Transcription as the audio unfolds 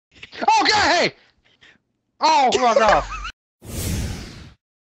Oh, fuck off!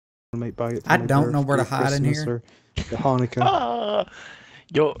 I don't know where to hide in here. The Hanukkah.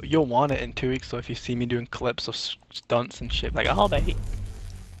 You'll want it in 2 weeks, so if you see me doing clips of stunts and shit, like, oh, baby.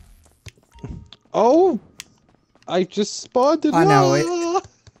 Oh! I just spawned it. I know it.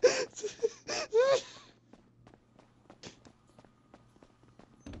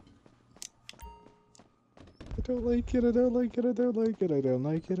 I don't like it, I don't like it, I don't like it, I don't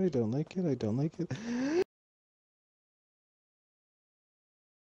like it, I don't like it, I don't like it.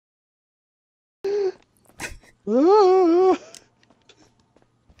 Ah!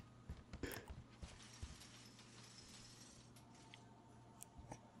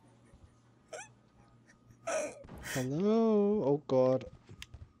 Hello? Oh god.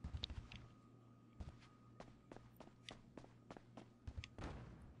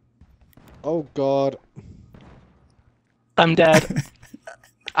 Oh god. I'm dead.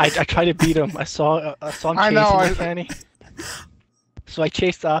 I tried to beat him. I saw him chasing the Kenny. So I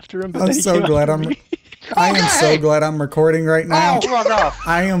chased after him, but I'm so glad I am so glad I'm recording right now. Oh, fuck off!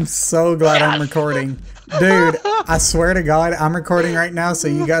 I am so glad I'm recording. Dude, I swear to God, I'm recording right now so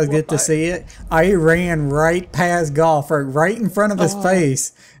you guys get to see it. I ran right past Golfer, right in front of his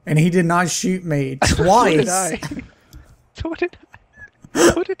face, and he did not shoot me twice. So did I.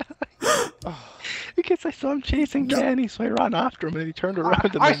 So did I. Because I saw him chasing Kenny, so I ran after him, and he turned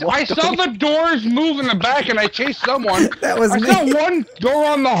around and I saw the doors move in the back, and I chased someone. That was me. I saw one go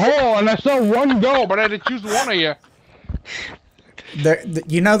on the hole, and I saw one go, but I had to choose one of you.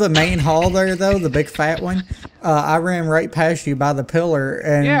 You know the main hall there, though, the big fat one? I ran right past you by the pillar,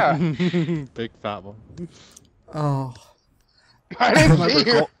 and... Yeah. Big fat one. Oh. I didn't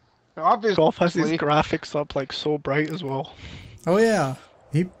see you. Obviously. Golf has these graphics up, like, so bright as well. Oh, yeah.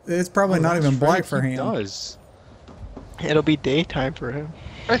 It's probably not even black for him. He does. It'll be daytime for him.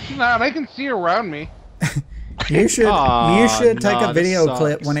 It's not. I can see around me. You should take a video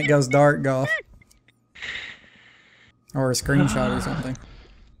clip when it goes dark, Golf. Or a screenshot or something.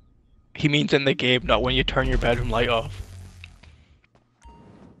 He means in the game, not when you turn your bedroom light off.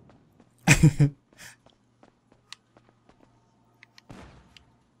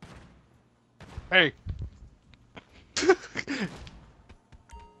 Hey.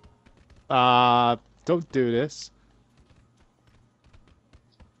 Don't do this.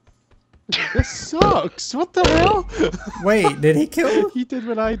 This sucks. What the hell? Wait, did he kill? He did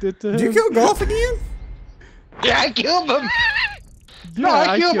what I did to him. Did you kill Golf again? Yeah, I killed him. Yeah, No,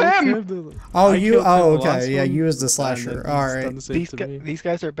 I killed him. Oh, Oh, okay. Yeah, you was the slasher. All right. These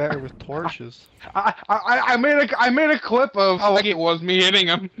guys are better with torches. I made a clip of how like it was me hitting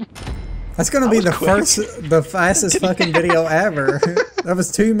him. That's gonna be the fastest fucking video ever. That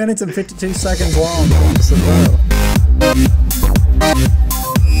was 2 minutes and 52 seconds long.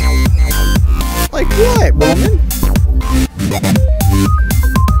 Like what, woman?